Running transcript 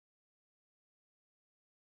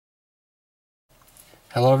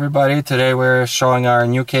Hello everybody, today we're showing our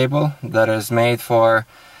new cable that is made for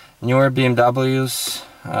newer BMWs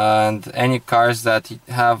and any cars that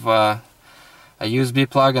have a USB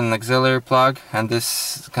plug and an auxiliary plug, and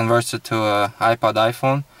this converts it to a iPod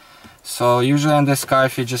iPhone. So usually on this car,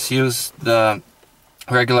 if you just use the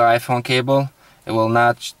regular iPhone cable, it will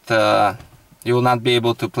not you will not be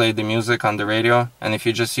able to play the music on the radio, and if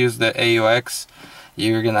you just use the AUX,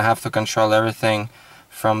 you're gonna have to control everything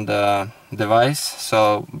from the device.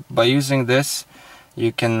 So by using this,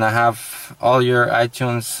 you can have all your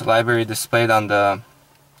iTunes library displayed on the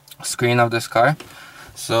screen of this car.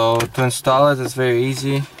 So to install it is very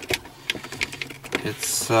easy.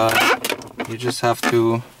 It's you just have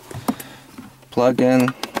to plug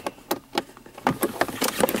in.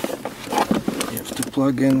 You have to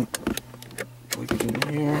plug it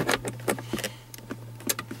in here.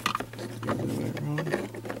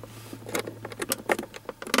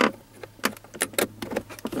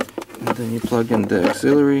 And then you plug in the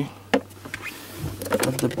auxiliary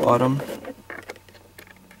at the bottom,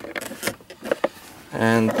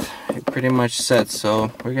 and you're pretty much set.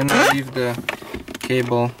 So we're gonna leave the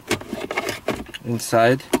cable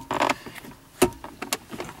inside,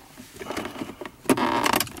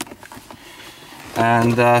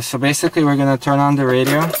 and so basically we're gonna turn on the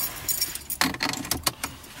radio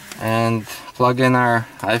and plug in our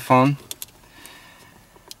iPhone.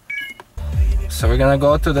 So we're gonna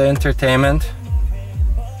go to the entertainment,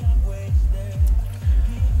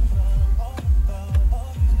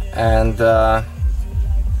 and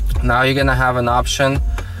now you're gonna have an option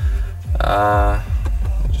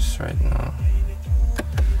just right now.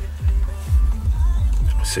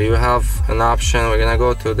 So you have an option. We're gonna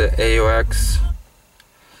go to the AUX,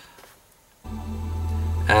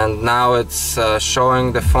 and now it's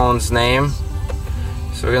showing the phone's name.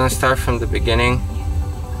 So we're gonna start from the beginning.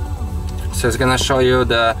 So it's gonna show you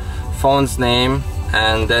the phone's name,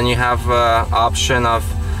 and then you have an option of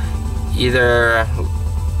either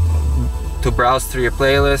to browse through your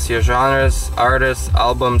playlist, your genres, artists,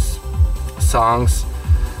 albums, songs.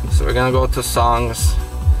 So we're gonna go to songs,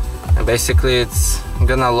 and basically it's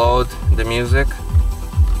gonna load the music.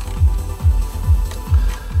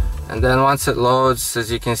 And then once it loads,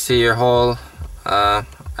 as you can see, your whole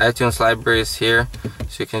iTunes library is here.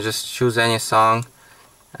 So you can just choose any song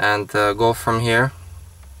and go from here.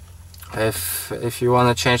 If you want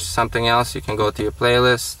to change to something else, you can go to your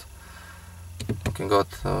playlist. You can go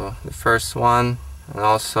to the first one, and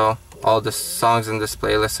also all the songs in this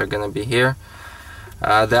playlist are going to be here.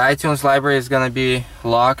 The iTunes library is going to be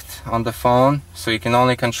locked on the phone, so you can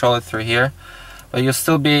only control it through here, but you'll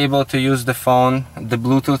still be able to use the phone. The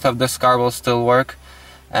Bluetooth of this car will still work,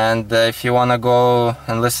 and if you want to go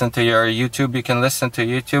and listen to your YouTube, you can listen to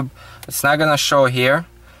YouTube. It's not going to show here,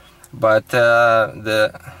 but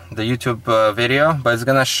the YouTube video, but it's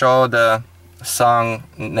gonna show the song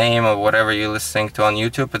name of whatever you're listening to on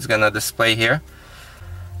YouTube. It's gonna display here,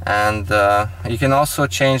 and you can also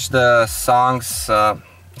change the songs. So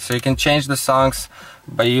you can change the songs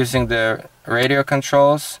by using the radio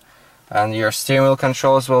controls, and your steering wheel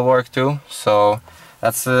controls will work too. So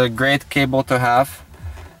that's a great cable to have,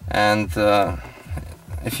 and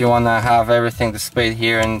if you want to have everything displayed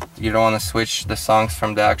here and you don't want to switch the songs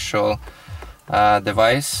from the actual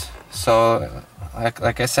device. So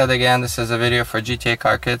like I said again, this is a video for GTA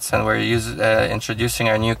Car Kits, and we're introducing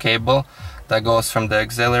our new cable that goes from the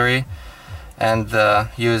auxiliary and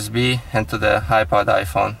the USB into the iPod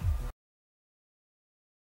iPhone.